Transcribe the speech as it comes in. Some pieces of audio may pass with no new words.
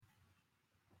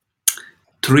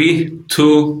Three,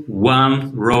 two,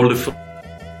 one, roll the film.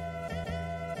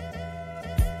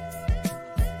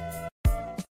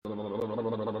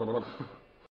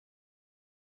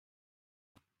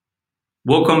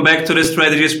 Welcome back to the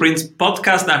Strategy Sprints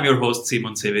podcast. I'm your host,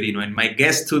 Simon Severino, and my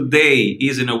guest today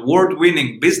is an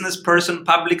award-winning business person,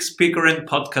 public speaker, and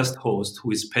podcast host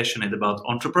who is passionate about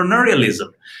entrepreneurialism.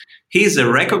 He is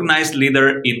a recognized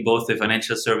leader in both the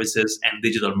financial services and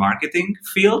digital marketing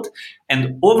field,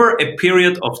 and over a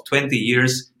period of 20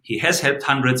 years, he has helped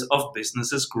hundreds of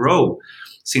businesses grow.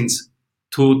 Since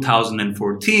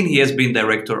 2014, he has been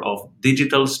director of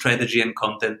digital strategy and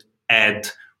content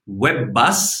at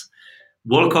WebBuzz.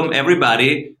 Welcome,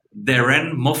 everybody,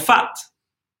 Darren Moffat.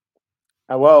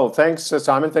 Well, thanks,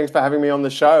 Simon. Thanks for having me on the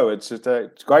show.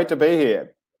 It's great to be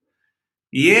here.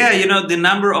 Yeah, the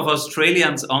number of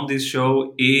Australians on this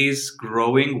show is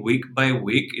growing week by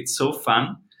week. It's so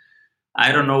fun.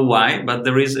 I don't know why, but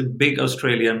there is a big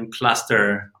Australian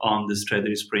cluster on the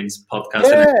Strategy Sprints podcast.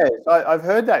 Yeah, I've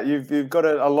heard that. You've got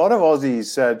a lot of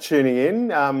Aussies tuning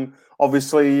in.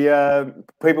 Obviously,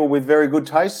 people with very good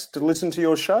taste to listen to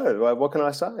your show. What can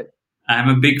I say? I'm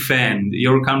a big fan.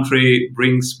 Your country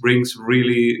brings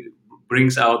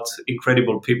out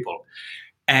incredible people.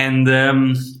 And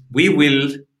we will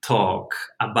talk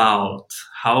about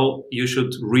how you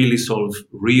should really solve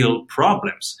real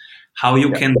problems, how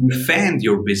you can defend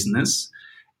your business,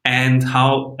 and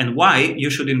how and why you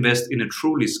should invest in a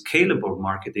truly scalable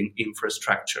marketing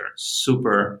infrastructure.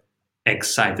 Super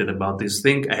excited about this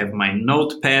thing. I have my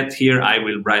notepad here. I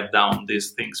will write down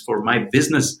these things for my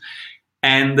business.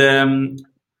 And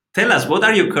tell us, what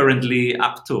are you currently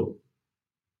up to?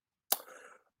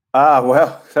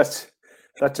 Well, that's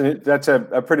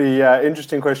a pretty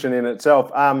interesting question in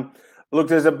itself. Look,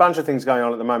 there's a bunch of things going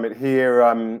on at the moment here.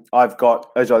 I've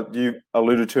got, as you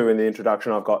alluded to in the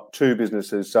introduction, I've got two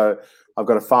businesses. So I've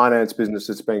got a finance business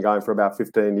that's been going for about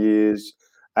 15 years.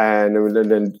 And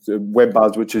then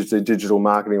WebBuzz, which is the digital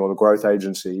marketing or the growth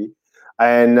agency.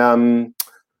 And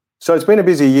so it's been a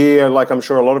busy year, like I'm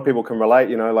sure a lot of people can relate,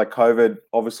 like COVID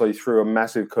obviously threw a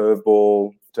massive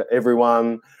curveball to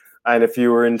everyone. And if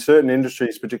you were in certain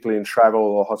industries, particularly in travel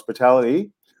or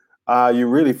hospitality, you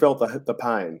really felt the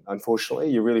pain, unfortunately.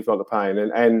 You really felt the pain.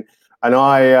 And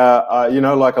I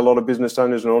like a lot of business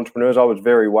owners and entrepreneurs, I was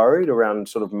very worried around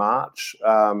sort of March.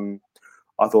 I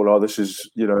thought, this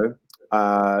is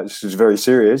very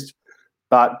serious,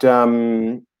 but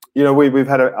we've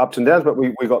had ups and downs, but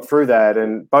we got through that,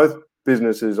 and both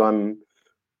businesses I'm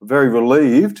very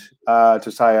relieved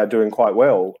to say are doing quite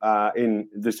well in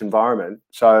this environment.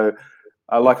 So,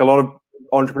 like a lot of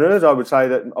entrepreneurs, I would say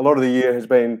that a lot of the year has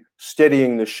been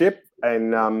steadying the ship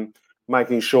and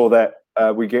making sure that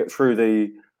we get through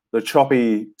the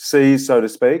choppy seas, so to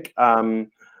speak.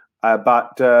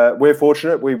 But we're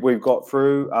fortunate. We've got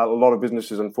through. A lot of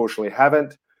businesses, unfortunately,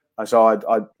 haven't. So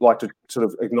I'd like to sort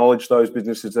of acknowledge those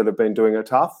businesses that have been doing it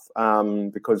tough,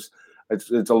 because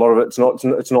it's a lot of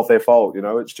it's not their fault.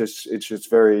 It's just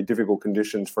very difficult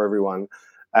conditions for everyone.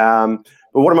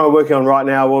 But what am I working on right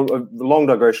now? Well, a long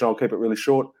digression. I'll keep it really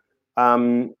short.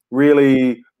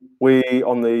 Really, we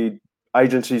on the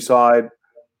agency side,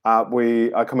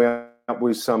 we are coming up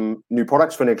with some new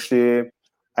products for next year.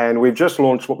 And we've just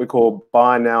launched what we call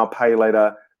Buy Now, Pay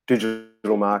Later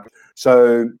digital marketing.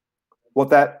 So what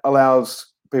that allows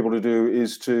people to do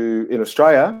is in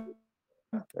Australia,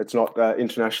 it's not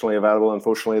internationally available,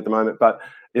 unfortunately, at the moment, but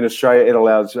in Australia, it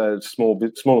allows small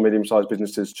and medium-sized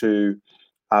businesses to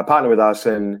partner with us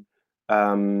and,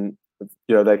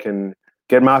 they can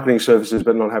get marketing services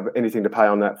but not have anything to pay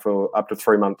on that for up to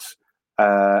 3 months.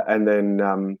 And then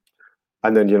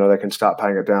they can start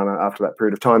paying it down after that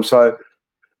period of time. So,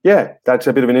 yeah, that's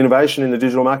a bit of an innovation in the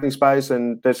digital marketing space,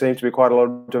 and there seems to be quite a lot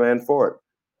of demand for it.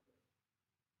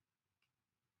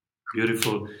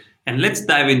 Beautiful. And let's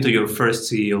dive into your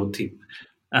first CEO tip.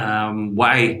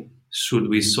 Why should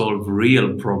we solve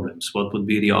real problems? What would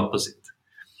be the opposite?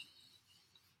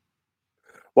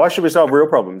 Why should we solve real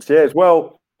problems? Yes.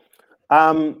 Well,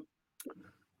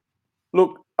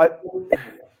 look,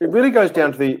 it really goes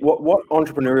down to what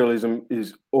entrepreneurialism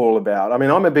is all about. I mean,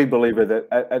 I'm a big believer that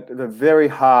at the very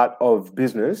heart of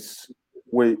business,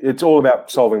 it's all about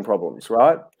solving problems,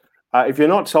 right? If you're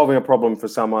not solving a problem for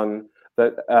someone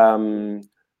that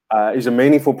is a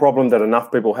meaningful problem that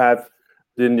enough people have,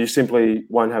 then you simply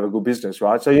won't have a good business,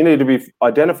 right? So you need to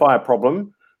identify a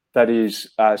problem that is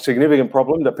a significant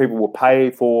problem that people will pay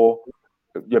for.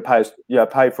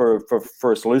 Pay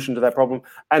for a solution to that problem,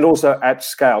 and also at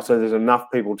scale, so there's enough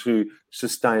people to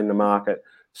sustain the market.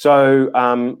 So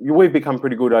we've become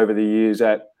pretty good over the years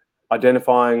at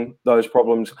identifying those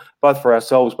problems, both for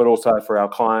ourselves but also for our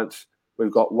clients.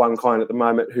 We've got one client at the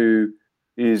moment who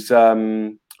is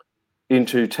into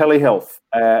telehealth,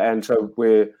 and so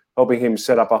we're helping him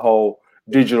set up a whole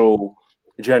digital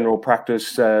general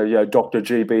practice, Dr.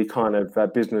 GB kind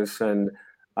of business, and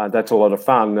that's a lot of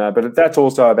fun. But that's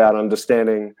also about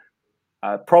understanding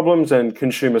problems and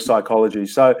consumer psychology.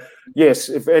 So yes,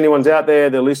 if anyone's out there,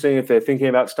 they're listening, if they're thinking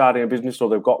about starting a business or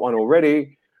they've got one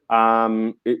already,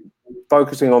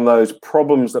 focusing on those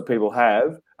problems that people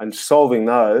have and solving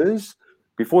those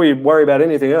before you worry about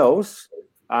anything else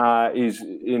is,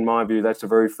 in my view, that's the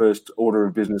very first order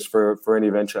of business for any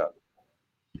venture.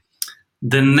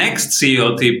 The next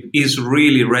CEO tip is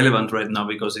really relevant right now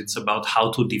because it's about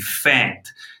how to defend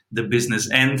the business.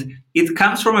 And it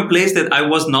comes from a place that I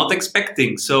was not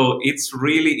expecting. So it's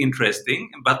really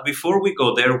interesting. But before we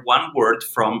go there, one word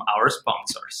from our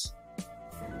sponsors.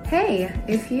 Hey,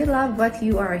 if you love what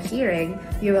you are hearing,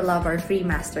 you will love our free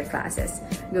masterclasses.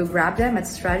 Go grab them at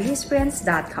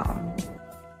strategysprints.com.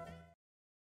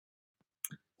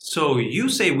 So you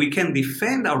say we can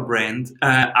defend our brand,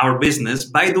 our business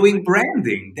by doing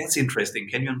branding. That's interesting.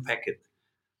 Can you unpack it?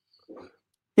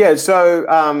 Yeah, so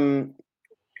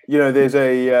there's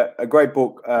a great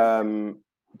book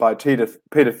by Peter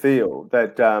Thiel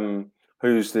that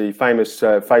who's the famous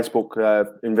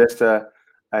Facebook investor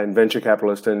and venture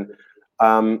capitalist, and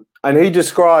he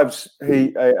describes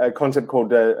a concept called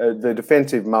the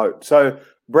defensive moat. So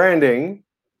branding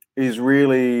is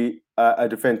really a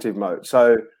defensive moat.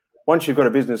 So once you've got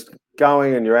a business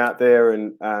going and you're out there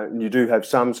and you do have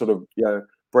some sort of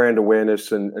brand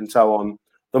awareness and so on,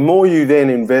 the more you then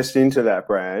invest into that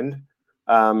brand,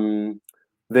 then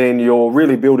you're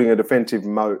really building a defensive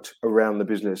moat around the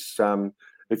business.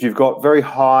 If you've got very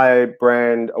high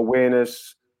brand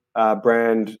awareness,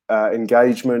 brand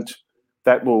engagement,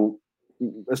 that will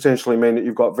essentially mean that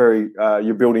you've got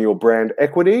you're building your brand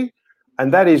equity,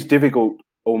 and that is difficult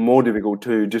or more difficult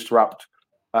to disrupt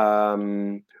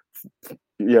from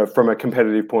a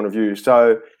competitive point of view.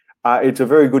 So it's a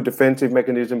very good defensive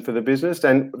mechanism for the business,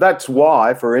 and that's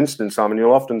why, for instance, Simon,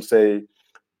 you'll often see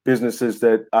businesses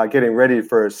that are getting ready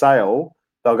for a sale,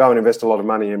 they'll go and invest a lot of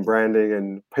money in branding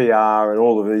and PR and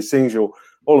all of these things.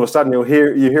 All of a sudden you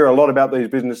hear a lot about these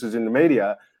businesses in the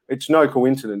media. It's no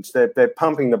coincidence. They're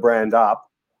pumping the brand up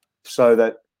so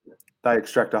that they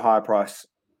extract a higher price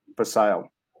for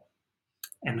sale.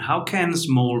 And how can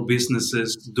small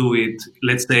businesses do it,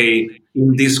 let's say,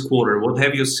 in this quarter? What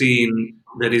have you seen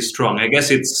that is strong? I guess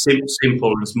it's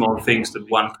simple and small things that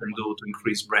one can do to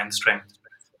increase brand strength.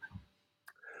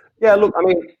 Yeah, look, I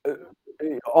mean,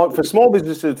 for small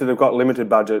businesses that have got limited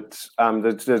budgets,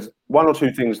 there's one or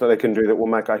two things that they can do that will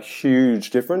make a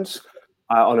huge difference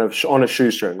on a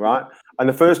shoestring, right? And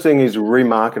the first thing is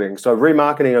remarketing. So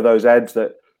remarketing are those ads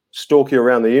that stalk you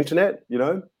around the internet.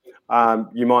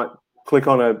 You might click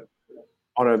on an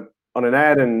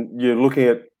ad and you're looking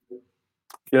at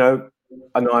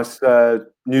a nice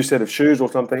new set of shoes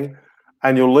or something,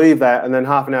 and you'll leave that, and then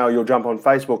half an hour you'll jump on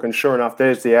Facebook, and sure enough,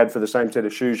 there's the ad for the same set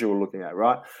of shoes you were looking at,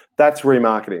 right? That's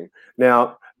remarketing.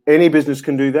 Now, any business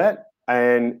can do that,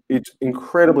 and it's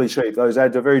incredibly cheap. Those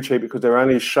ads are very cheap because they're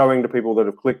only showing to people that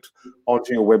have clicked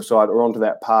onto your website or onto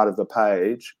that part of the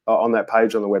page, on that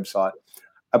page on the website.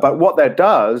 But what that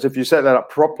does, if you set that up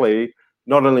properly,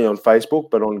 not only on Facebook,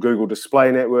 but on Google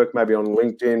Display Network, maybe on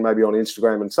LinkedIn, maybe on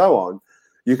Instagram, and so on,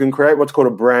 you can create what's called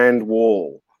a brand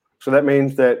wall. So that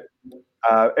means that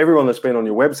everyone that's been on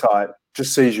your website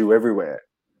just sees you everywhere,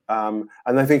 and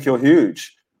they think you're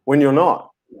huge when you're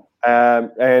not.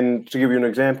 And to give you an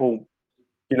example,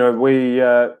 we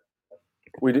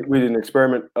did an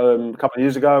experiment a couple of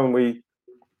years ago, and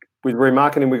with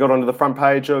remarketing, we got onto the front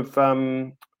page of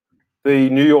the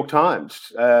New York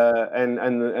Times and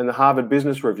the Harvard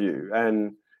Business Review,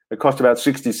 and it cost about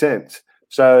 60 cents.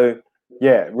 So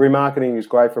yeah, remarketing is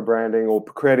great for branding or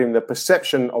creating the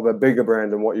perception of a bigger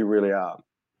brand than what you really are.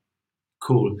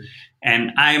 Cool.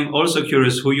 And I'm also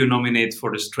curious who you nominate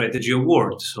for the Strategy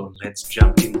Award. So let's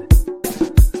jump in.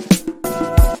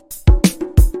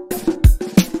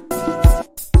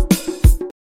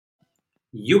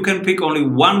 You can pick only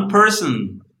one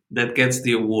person that gets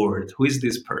the award. Who is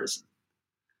this person?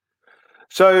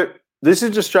 So this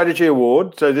is a Strategy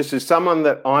Award. So this is someone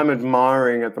that I'm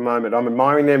admiring at the moment. I'm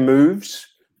admiring their moves,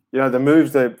 the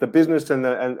moves, the business and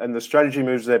the strategy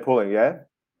moves they're pulling. Yeah.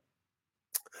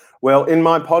 Well, in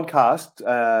my podcast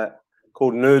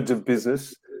called Nerds of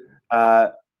Business,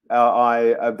 I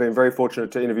have been very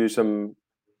fortunate to interview some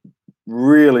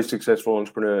really successful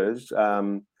entrepreneurs.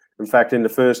 In fact, in the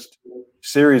first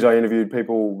series, I interviewed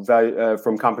people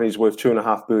from companies worth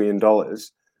 $2.5 billion.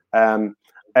 And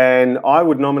I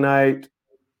would nominate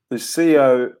the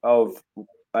CEO of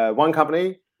one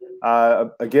company,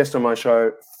 a guest on my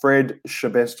show, Fred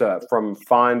Shabesta from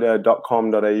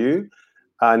finder.com.au.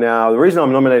 Now, the reason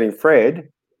I'm nominating Fred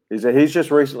is that he's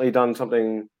just recently done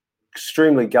something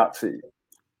extremely gutsy.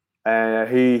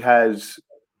 He has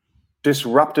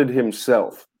disrupted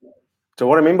himself. So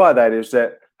what I mean by that is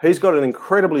that he's got an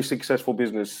incredibly successful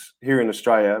business here in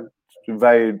Australia,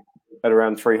 valued at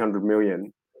around 300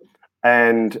 million.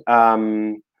 And,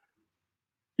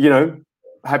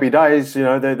 happy days,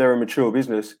 they're a mature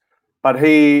business. But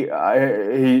he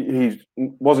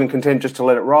wasn't content just to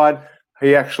let it ride.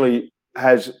 He actually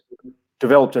has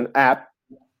developed an app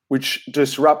which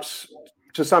disrupts,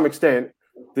 to some extent,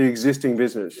 the existing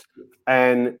business.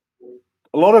 And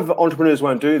a lot of entrepreneurs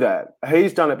won't do that.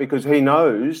 He's done it because he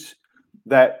knows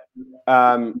that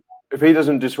if he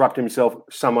doesn't disrupt himself,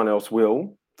 someone else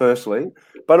will, firstly.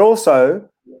 But also,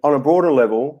 on a broader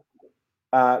level,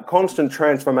 constant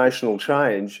transformational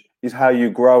change is how you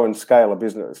grow and scale a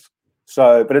business.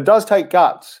 But it does take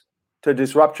guts to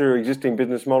disrupt your existing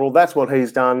business model. That's what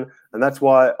he's done, and that's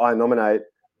why I nominate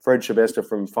Fred Shabesta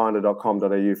from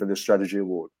finder.com.au for this strategy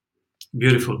award.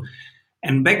 Beautiful.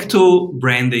 And back to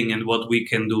branding and what we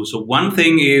can do. So one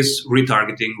thing is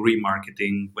retargeting,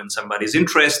 remarketing. When somebody's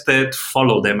interested,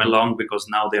 follow them along because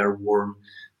now they are warm,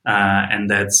 and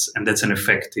that's an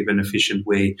effective and efficient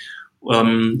way.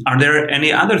 Are there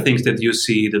any other things that you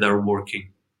see that are working?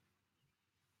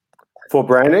 For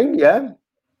branding, yeah.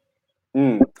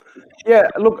 Yeah,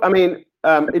 look, I mean,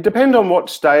 it depends on what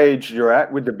stage you're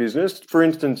at with the business. For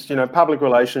instance, public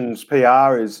relations,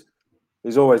 PR is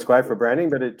always great for branding,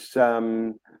 but it's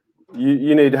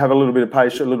you need to have a little bit of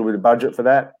patience, a little bit of budget for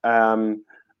that.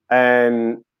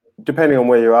 And depending on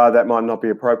where you are, that might not be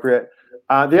appropriate.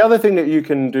 The other thing that you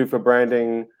can do for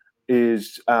branding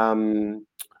is,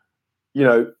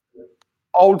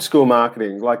 old school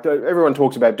marketing. Like everyone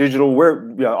talks about digital.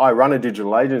 I run a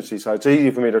digital agency, so it's easy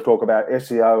for me to talk about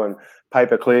SEO and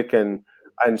pay-per-click and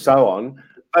so on.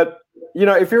 But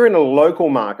if you're in a local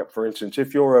market, for instance,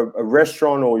 if you're a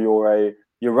restaurant or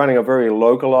you're running a very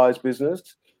localized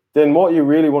business, then what you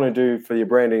really want to do for your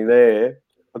branding there,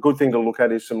 a good thing to look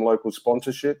at is some local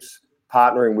sponsorships,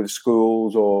 partnering with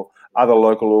schools or other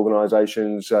local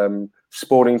organizations,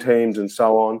 sporting teams and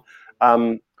so on.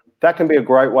 That can be a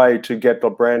great way to get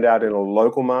the brand out in a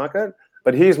local market.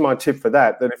 But here's my tip for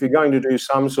that if you're going to do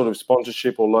some sort of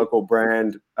sponsorship or local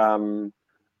brand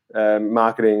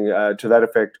marketing to that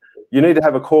effect, you need to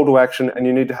have a call to action and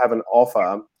you need to have an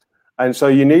offer. And so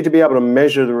you need to be able to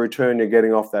measure the return you're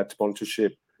getting off that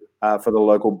sponsorship for the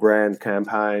local brand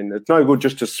campaign. It's no good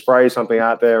just to spray something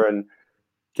out there and,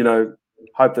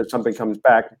 hope that something comes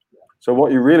back. So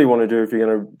what you really want to do if you're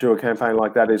going to do a campaign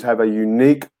like that is have a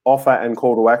unique offer and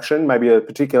call to action, maybe a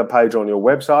particular page on your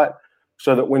website,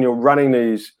 so that when you're running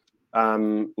these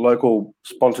local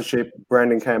sponsorship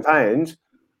branding campaigns,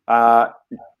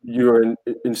 you're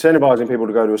incentivizing people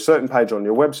to go to a certain page on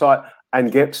your website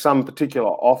and get some particular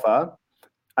offer.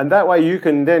 And that way you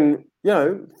can then,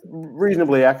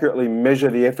 reasonably accurately measure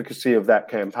the efficacy of that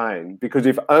campaign. Because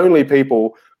if only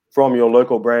people from your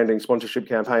local branding sponsorship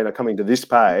campaign are coming to this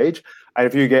page, and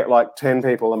if you get like 10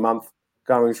 people a month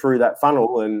going through that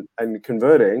funnel and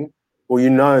converting, well, you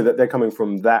know that they're coming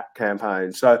from that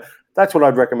campaign. So that's what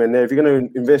I'd recommend there. If you're going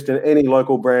to invest in any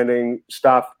local branding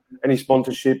stuff, any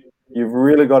sponsorship, you've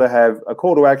really got to have a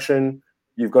call to action,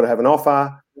 you've got to have an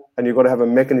offer, and you've got to have a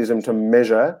mechanism to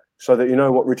measure so that you know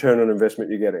what return on investment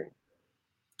you're getting.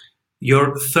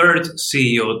 Your third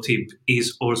CEO tip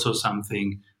is also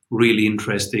something really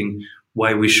interesting,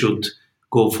 why we should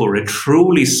go for a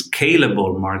truly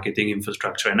scalable marketing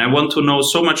infrastructure. And I want to know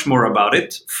so much more about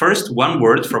it. First, one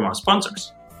word from our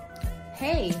sponsors.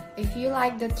 Hey, if you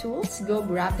like the tools, go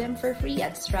grab them for free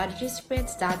at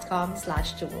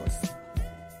strategysprints.com/tools.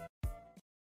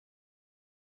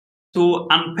 To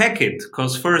unpack it,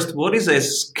 because first, what is a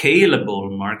scalable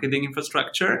marketing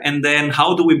infrastructure? And then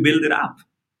how do we build it up?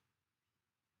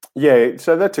 Yeah,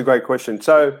 so that's a great question.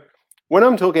 So when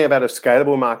I'm talking about a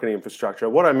scalable marketing infrastructure,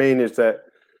 what I mean is that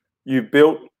you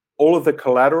built all of the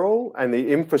collateral and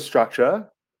the infrastructure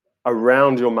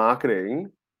around your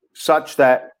marketing such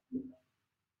that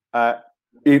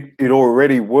it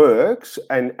already works,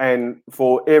 and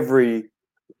for every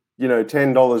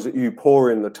 $10 that you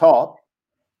pour in the top,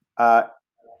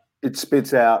 it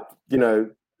spits out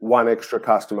one extra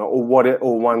customer or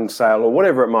one sale or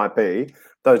whatever it might be.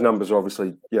 Those numbers are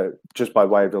obviously just by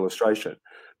way of illustration.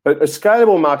 But a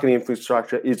scalable marketing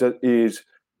infrastructure is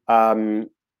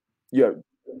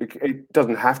it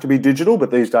doesn't have to be digital,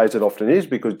 but these days it often is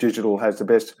because digital has the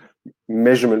best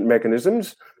measurement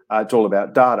mechanisms. It's all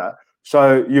about data.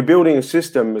 So you're building a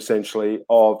system essentially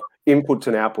of inputs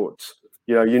and outputs.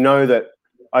 You know that,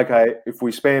 okay, if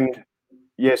we spend,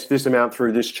 yes, this amount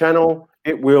through this channel,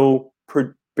 it will,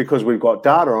 because we've got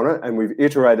data on it and we've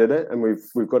iterated it and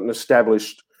we've got an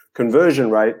established conversion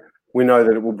rate, we know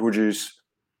that it will produce,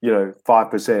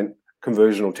 5%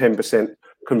 conversion or 10%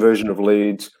 conversion of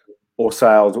leads or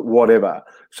sales, whatever.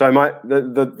 So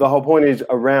the whole point is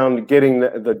around getting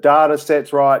the data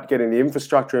sets right, getting the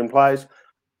infrastructure in place,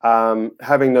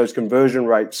 having those conversion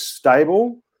rates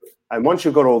stable. And once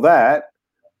you've got all that,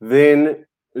 then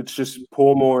it's just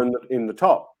pour more in the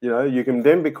top. You can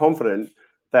then be confident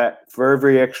that for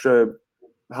every extra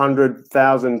 $100,000,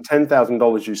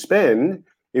 $10,000 you spend,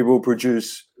 it will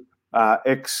produce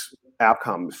X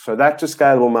outcomes. So that's a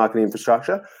scalable marketing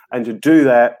infrastructure. And to do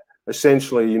that,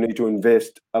 essentially, you need to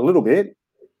invest a little bit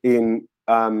in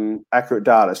accurate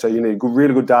data. So you need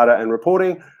really good data and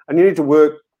reporting, and you need to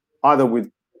work either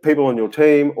with people on your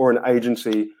team or an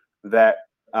agency that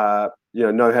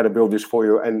know how to build this for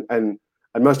you, and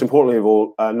most importantly of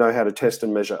all, know how to test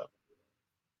and measure.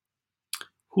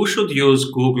 Who should use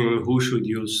Google? Who should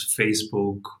use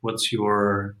Facebook? What's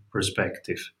your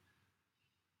perspective?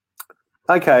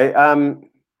 Okay,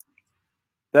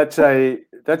 that's a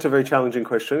very challenging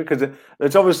question because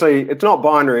it's not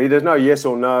binary. There's no yes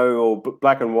or no or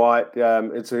black and white.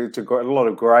 It's a lot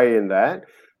of grey in that.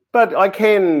 But I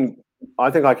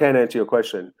think I can answer your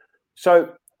question.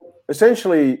 So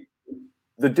essentially,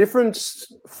 the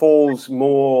difference falls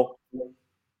more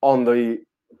on the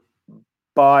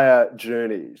buyer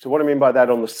journey. So what I mean by that,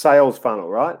 on the sales funnel,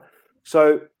 right?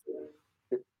 So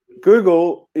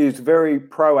Google is very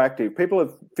proactive. People are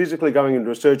physically going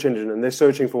into a search engine and they're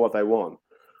searching for what they want.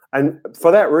 And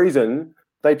for that reason,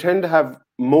 they tend to have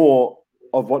more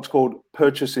of what's called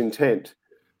purchase intent.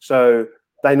 So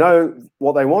they know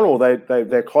what they want, or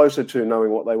they're closer to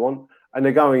knowing what they want, and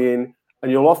they're going in,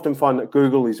 and you'll often find that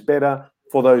Google is better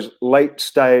for those late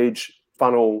stage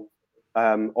funnel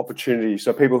opportunities.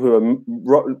 So people who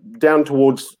are down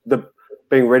towards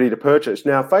being ready to purchase.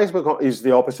 Now, Facebook is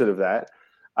the opposite of that.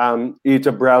 It's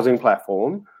a browsing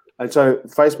platform. And so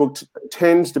Facebook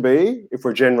tends to be, if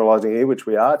we're generalizing here, which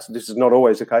we are, this is not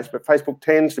always the case, but Facebook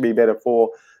tends to be better for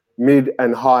mid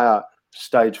and higher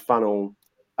stage funnel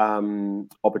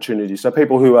opportunities. So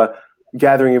people who are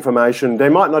gathering information, they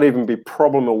might not even be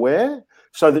problem aware.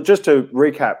 So that, just to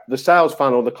recap, the sales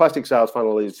funnel, the classic sales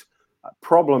funnel is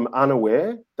problem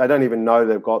unaware. They don't even know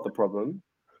they've got the problem.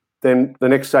 Then the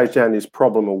next stage down is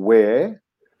problem aware.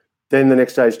 Then the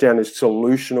next stage down is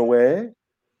solution aware.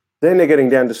 Then they're getting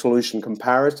down to solution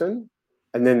comparison,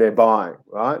 and then they're buying,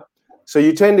 right? So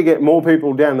you tend to get more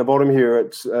people down the bottom here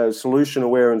at solution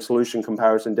aware and solution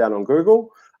comparison down on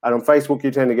Google. And on Facebook,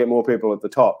 you tend to get more people at the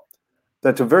top.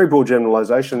 That's a very broad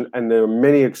generalization, and there are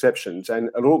many exceptions. And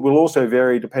it will also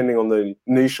vary depending on the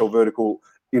niche or vertical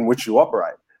in which you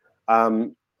operate.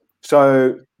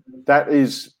 So that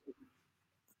is,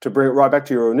 to bring it right back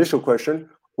to your initial question,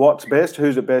 what's best?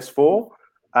 Who's it best for?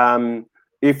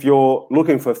 If you're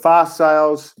looking for fast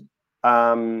sales,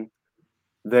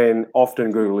 then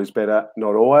often Google is better,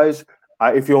 not always.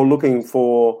 If you're looking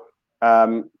for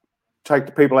take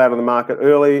the people out of the market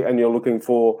early, and you're looking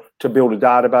to build a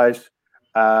database,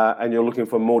 and you're looking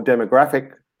for more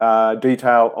demographic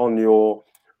detail on your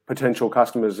potential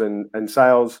customers and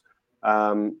sales,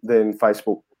 then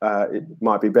Facebook it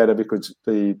might be better because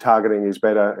the targeting is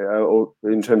better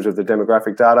in terms of the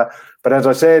demographic data. But as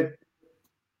I said,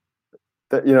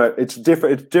 that it's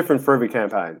different. It's different for every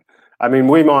campaign. I mean,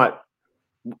 we might,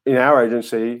 in our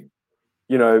agency,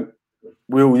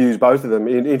 we'll use both of them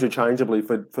interchangeably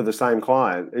for the same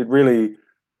client.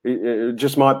 It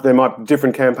just might,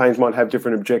 different campaigns might have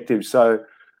different objectives. So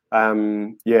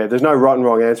there's no right and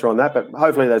wrong answer on that, but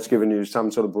hopefully that's given you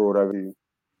some sort of broad overview.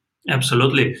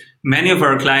 Absolutely. Many of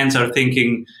our clients are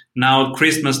thinking, now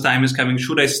Christmas time is coming,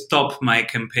 should I stop my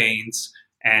campaigns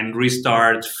and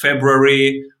restart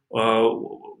February?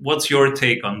 What's your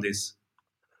take on this?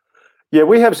 Yeah,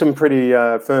 we have some pretty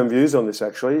firm views on this,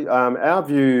 actually. Our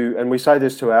view, and we say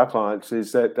this to our clients,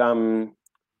 is that, and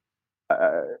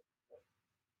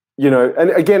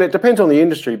again, it depends on the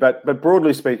industry, but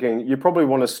broadly speaking, you probably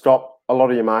want to stop a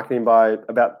lot of your marketing by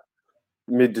about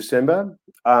mid-December.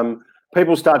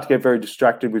 People start to get very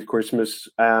distracted with Christmas.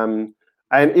 And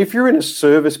if you're in a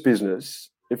service business,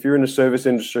 if you're in a service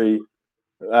industry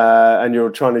and you're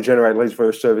trying to generate leads for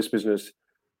a service business,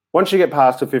 once you get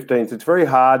past the 15th, it's very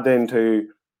hard then to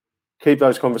keep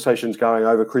those conversations going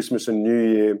over Christmas and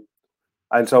New Year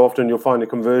And so often you'll find the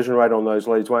conversion rate on those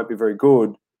leads won't be very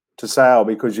good to sale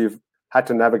because you've had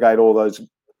to navigate all those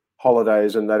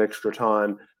holidays and that extra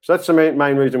time. So that's the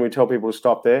main reason we tell people to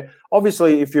stop there.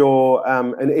 Obviously, if you're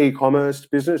an e-commerce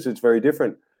business, it's very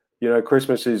different.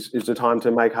 Christmas is the time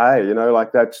to make hay.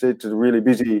 It's a really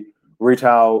busy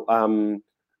retail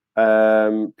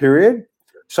period.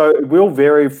 So it will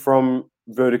vary from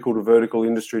vertical to vertical,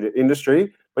 industry to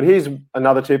industry. But here's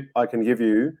another tip I can give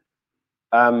you.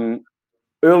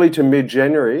 Early to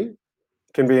mid-January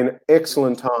can be an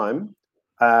excellent time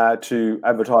to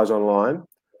advertise online,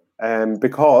 and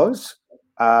because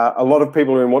a lot of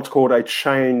people are in what's called a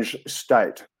change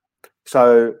state.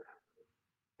 So,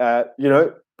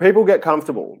 people get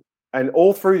comfortable, and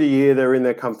all through the year they're in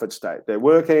their comfort state. They're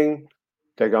working,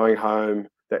 they're going home,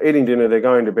 they're eating dinner, they're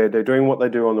going to bed, they're doing what they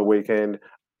do on the weekend,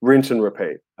 rinse and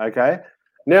repeat, okay?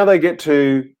 Now they get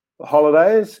to the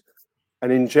holidays,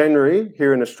 and in January,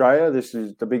 here in Australia, this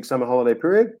is the big summer holiday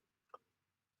period,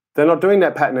 they're not doing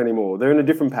that pattern anymore. They're in a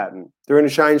different pattern. They're in a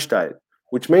change state,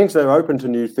 which means they're open to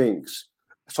new things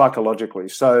psychologically.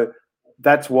 So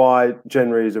that's why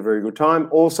January is a very good time.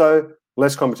 Also,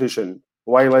 less competition.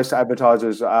 Way less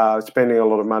advertisers are spending a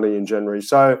lot of money in January.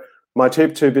 So my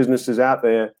tip to businesses out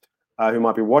there who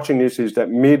might be watching this is that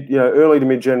early to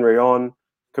mid-January on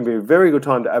can be a very good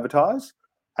time to advertise,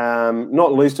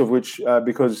 not least of which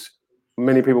because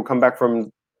many people come back from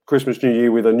Christmas, New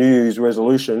Year with a New Year's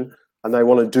resolution and they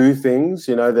want to do things.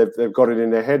 They've got it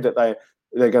in their head that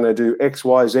they're going to do X,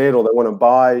 Y, Z, or they want to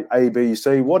buy A, B,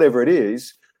 C, whatever it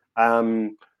is.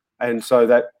 And so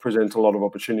that presents a lot of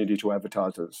opportunity to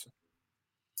advertisers.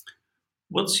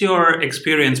 What's your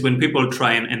experience when people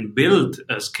try and build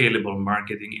scalable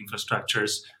marketing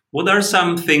infrastructures? What are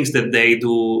some things that they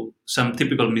do, some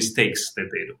typical mistakes that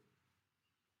they do?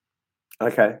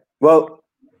 Okay. Well,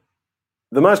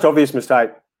 the most obvious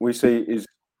mistake we see is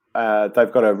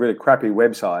they've got a really crappy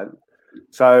website.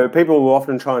 So people will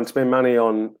often try and spend money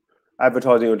on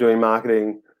advertising or doing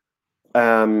marketing,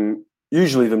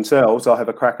 usually themselves. They'll have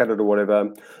a crack at it or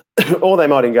whatever, or they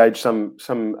might engage some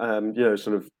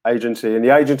sort of agency, and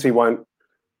the agency might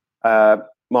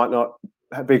not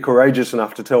be courageous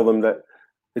enough to tell them that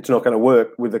it's not going to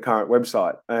work with the current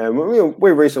website. And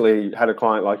we recently had a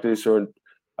client like this, or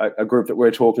a group that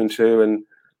we're talking to, and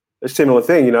a similar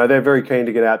thing. They're very keen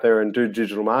to get out there and do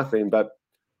digital marketing, but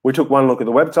we took one look at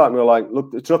the website and we were like,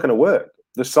 look, it's not going to work.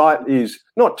 The site is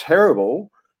not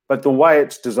terrible, but the way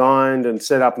it's designed and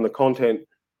set up and the content,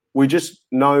 we just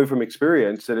know from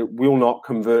experience that it will not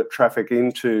convert traffic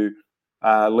into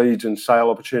leads and sale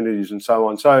opportunities and so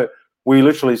on. So we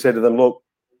literally said to them, look,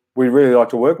 we'd really like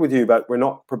to work with you, but we're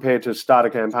not prepared to start a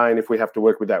campaign if we have to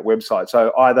work with that website.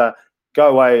 So either go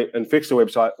away and fix the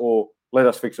website or let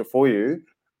us fix it for you,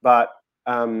 but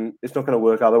it's not going to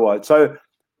work otherwise. So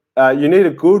you need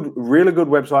a really good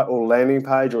website or landing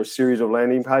page or a series of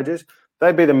landing pages.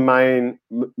 They'd be the main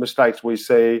mistakes we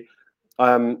see.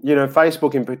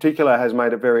 Facebook in particular has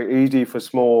made it very easy for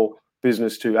small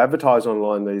business to advertise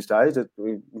online these days. It's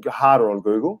harder on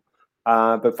Google,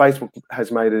 but Facebook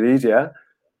has made it easier.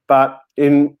 But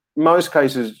in most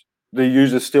cases, the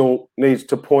user still needs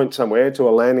to point somewhere to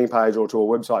a landing page or to a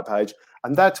website page.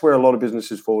 And that's where a lot of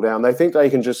businesses fall down. They think they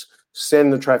can just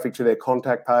send the traffic to their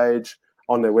contact page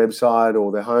on their website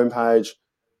or their homepage.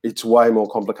 It's way more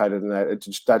complicated than that.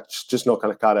 That's just not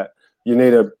going to cut it. You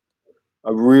need a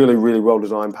really, really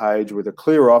well-designed page with a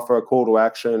clear offer, a call to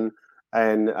action,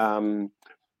 and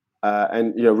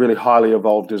really highly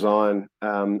evolved design.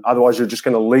 Otherwise, you're just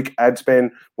going to leak ad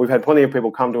spend. We've had plenty of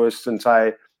people come to us and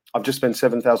say, I've just spent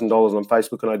 $7,000 on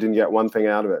Facebook and I didn't get one thing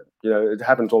out of it. It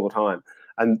happens all the time.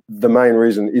 And the main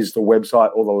reason is the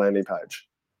website or the landing page.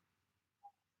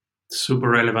 Super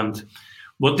relevant.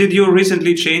 What did you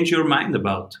recently change your mind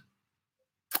about?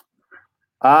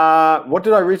 What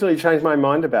did I recently change my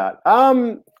mind about?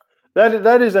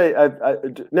 That is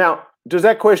now, does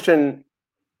that question,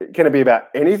 can it be about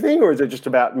anything, or is it just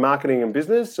about marketing and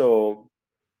business, or?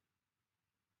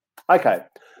 Okay,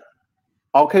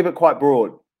 I'll keep it quite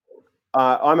broad.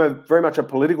 I'm very much a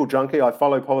political junkie. I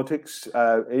follow politics,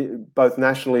 both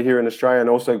nationally here in Australia and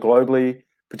also globally,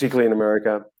 particularly in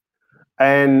America.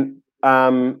 And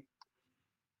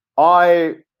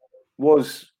I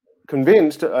was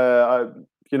convinced, over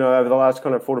the last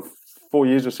kind of 4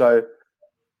 years or so,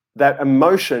 that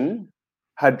emotion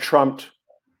had trumped,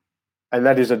 and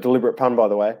that is a deliberate pun, by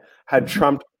the way, had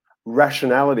trumped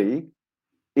rationality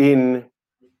in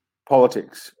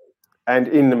politics and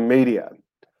in the media.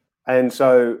 And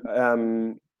so,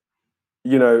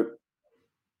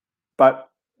 but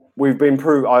we've been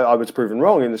I was proven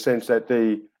wrong in the sense that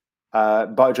the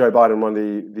Joe Biden won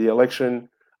the election.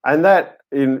 And that,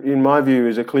 in my view,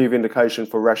 is a clear vindication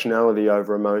for rationality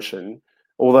over emotion,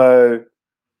 although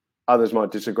others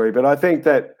might disagree. But I think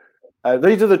that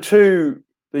these are the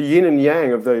yin and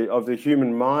yang of the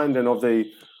human mind and of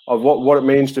what it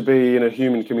means to be in a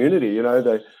human community. You know,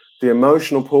 the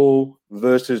emotional pull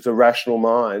versus the rational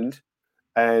mind.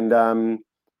 And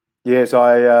yes,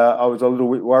 I was a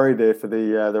little bit worried there for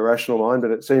the rational mind,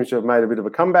 but it seems to have made a bit of a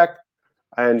comeback.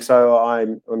 And so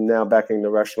I'm now backing the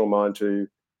rational mind to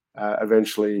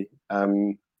eventually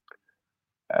win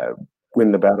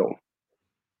the battle.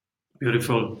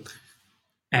 Beautiful.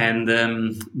 And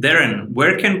Darren,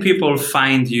 where can people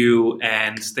find you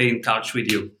and stay in touch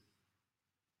with you?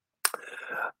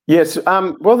 Yes.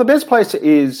 Well, the best place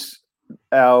is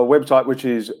our website, which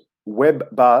is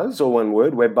webbuzz, or one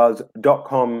word,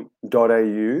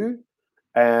 webbuzz.com.au.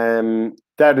 And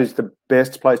that is the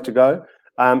best place to go.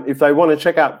 If they want to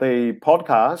check out the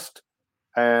podcast,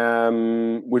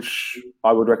 which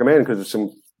I would recommend because there's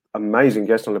some amazing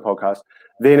guests on the podcast,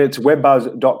 then it's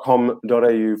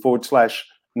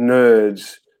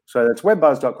webbuzz.com.au/nerds. So that's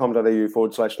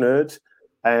webbuzz.com.au/nerds.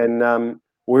 And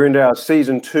we're into our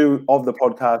season 2 of the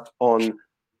podcast on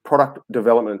product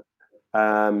development.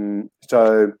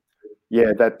 So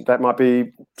yeah, that might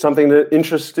be something that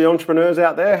interests the entrepreneurs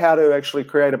out there, how to actually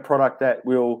create a product that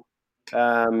will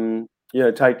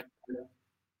take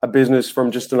a business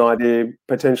from just an idea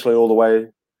potentially all the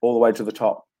way to the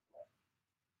top.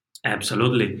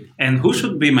 Absolutely. And who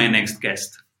should be my next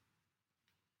guest?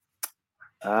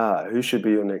 Who should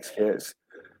be your next guest?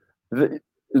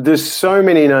 There's so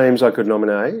many names I could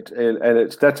nominate, and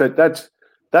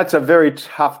that's a very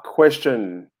tough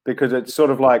question, because it's sort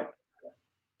of like,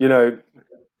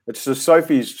 it's the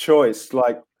Sophie's choice.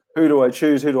 Like, who do I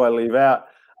choose? Who do I leave out?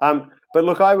 But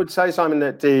look, I would say, Simon,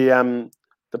 that the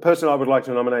person I would like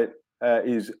to nominate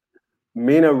is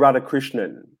Meena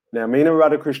Radhakrishnan. Now, Meena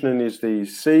Radhakrishnan is the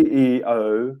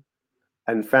CEO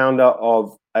and founder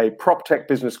of a prop tech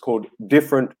business called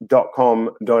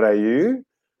different.com.au.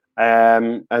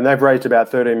 And they've raised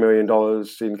about $13 million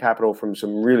in capital from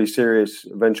some really serious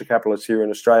venture capitalists here in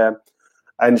Australia.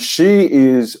 And she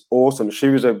is awesome. She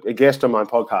was a guest on my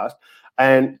podcast.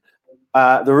 And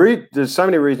there's so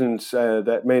many reasons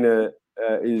that Meena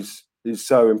is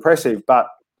so impressive, but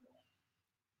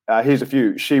here's a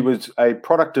few. She was a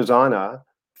product designer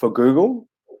for Google,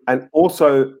 and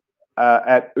also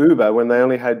at Uber when they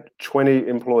only had 20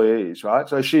 employees, right?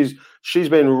 So she's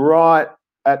been right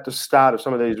at the start of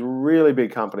some of these really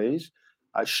big companies.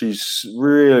 She's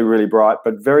really, really bright,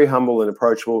 but very humble and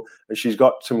approachable, and she's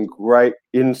got some great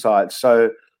insights.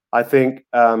 So I think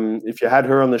if you had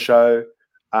her on the show,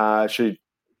 she'd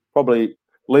probably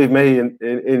leave me in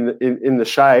the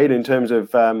shade in terms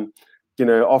of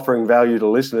offering value to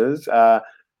listeners.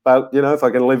 But if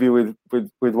I can leave you with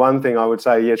one thing, I would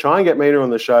say, try and get Meena on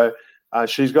the show.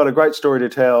 She's got a great story to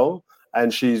tell,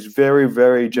 and she's very,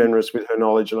 very generous with her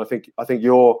knowledge. And I think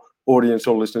your audience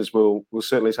or listeners will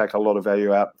certainly take a lot of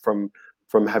value out from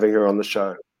having her on the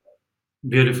show.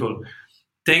 Beautiful.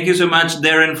 Thank you so much,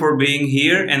 Darren, for being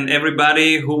here. And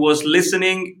everybody who was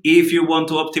listening, if you want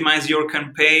to optimize your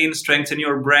campaign, strengthen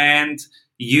your brand,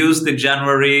 use the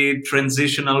January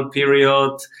transitional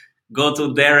period, go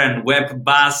to Darren,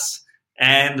 WebBuzz,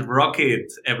 and rock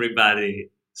it,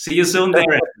 everybody. See you soon,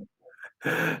 Darren.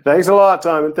 Thanks a lot,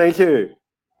 Simon. Thank you.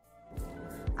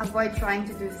 Avoid trying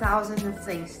to do thousands of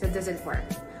things that doesn't work.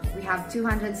 We have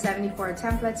 274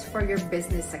 templates for your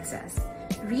business success.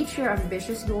 Reach your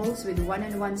ambitious goals with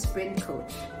one-on-one sprint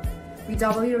coach. We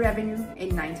double your revenue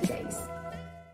in 90 days.